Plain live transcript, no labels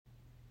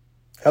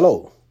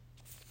Hello.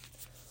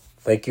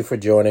 Thank you for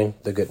joining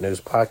the Good News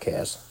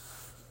Podcast.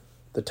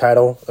 The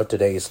title of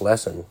today's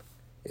lesson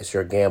is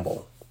Your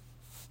Gamble.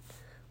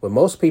 When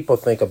most people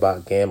think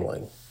about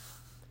gambling,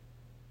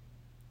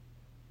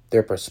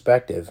 their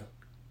perspective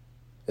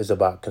is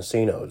about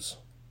casinos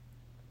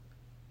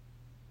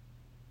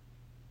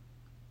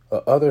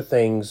or other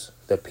things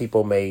that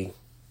people may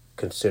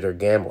consider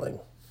gambling.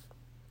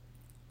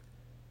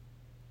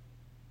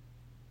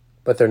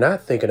 But they're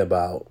not thinking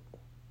about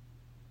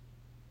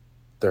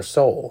their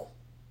soul.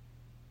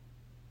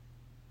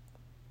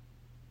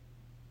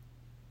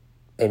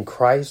 And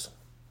Christ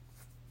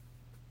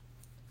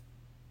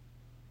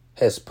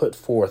has put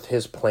forth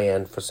his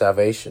plan for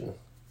salvation.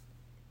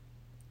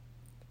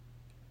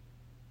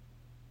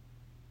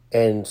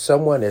 And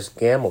someone is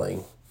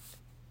gambling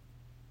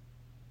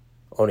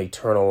on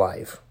eternal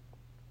life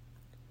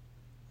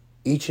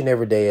each and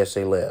every day as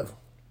they live.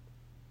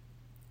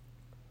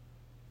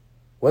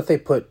 What they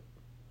put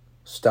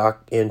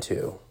stock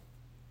into,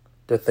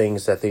 the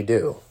things that they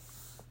do,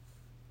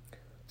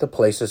 the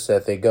places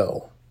that they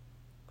go,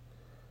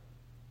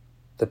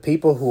 the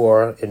people who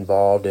are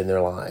involved in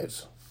their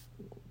lives.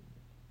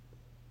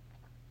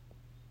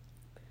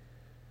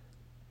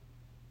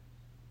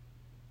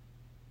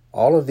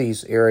 All of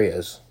these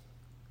areas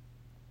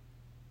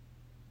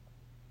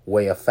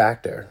weigh a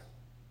factor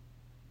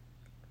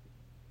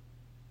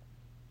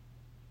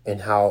in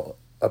how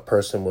a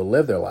person will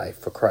live their life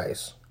for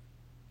Christ.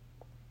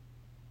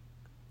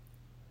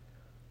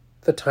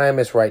 The time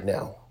is right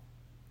now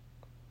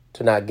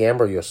to not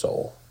gamble your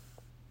soul,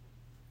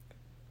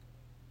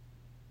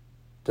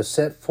 to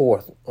set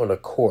forth on a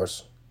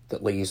course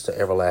that leads to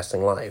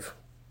everlasting life.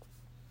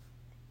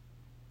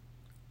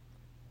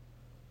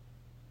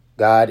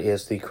 God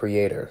is the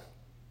Creator.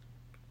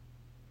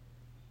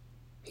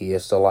 He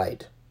is the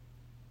light.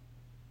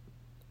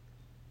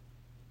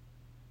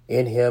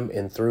 In Him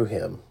and through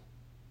Him,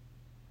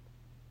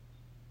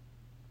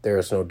 there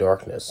is no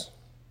darkness.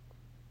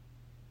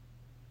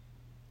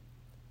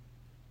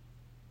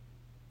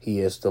 He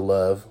is the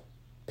love,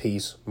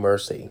 peace,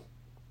 mercy,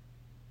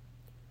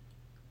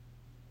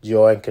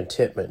 joy, and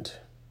contentment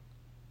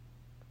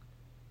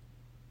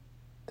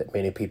that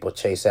many people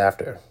chase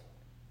after.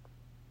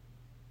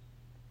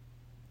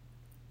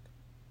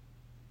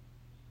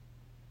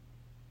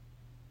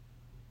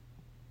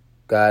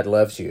 God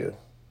loves you,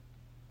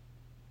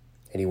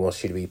 and He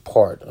wants you to be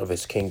part of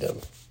His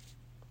kingdom.